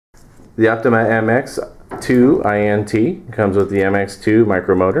The Optima MX2 INT comes with the MX2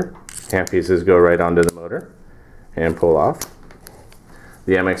 micromotor. Handpieces go right onto the motor and pull off.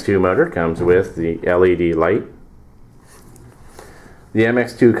 The MX2 motor comes with the LED light. The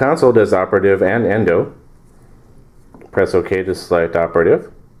MX2 console does operative and endo. Press OK to select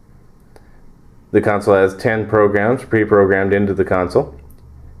operative. The console has 10 programs pre-programmed into the console.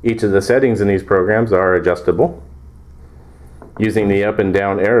 Each of the settings in these programs are adjustable. Using the up and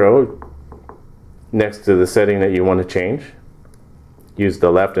down arrow next to the setting that you want to change, use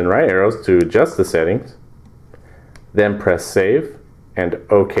the left and right arrows to adjust the settings, then press save and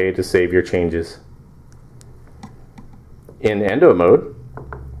OK to save your changes. In endo mode,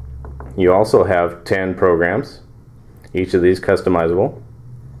 you also have 10 programs, each of these customizable.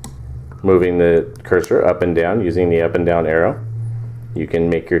 Moving the cursor up and down using the up and down arrow, you can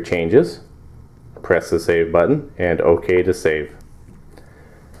make your changes. Press the save button and OK to save.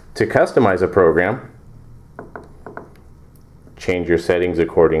 To customize a program, change your settings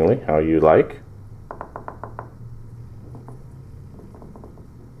accordingly, how you like.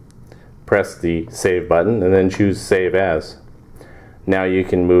 Press the save button and then choose save as. Now you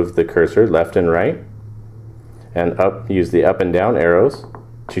can move the cursor left and right and up, use the up and down arrows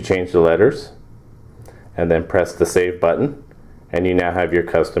to change the letters, and then press the save button and you now have your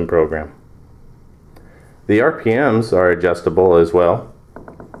custom program. The RPMs are adjustable as well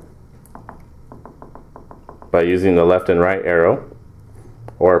by using the left and right arrow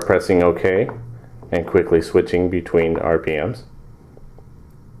or pressing OK and quickly switching between RPMs.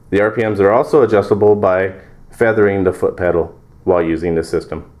 The RPMs are also adjustable by feathering the foot pedal while using the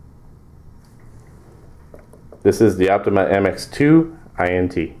system. This is the Optima MX2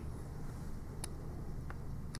 INT.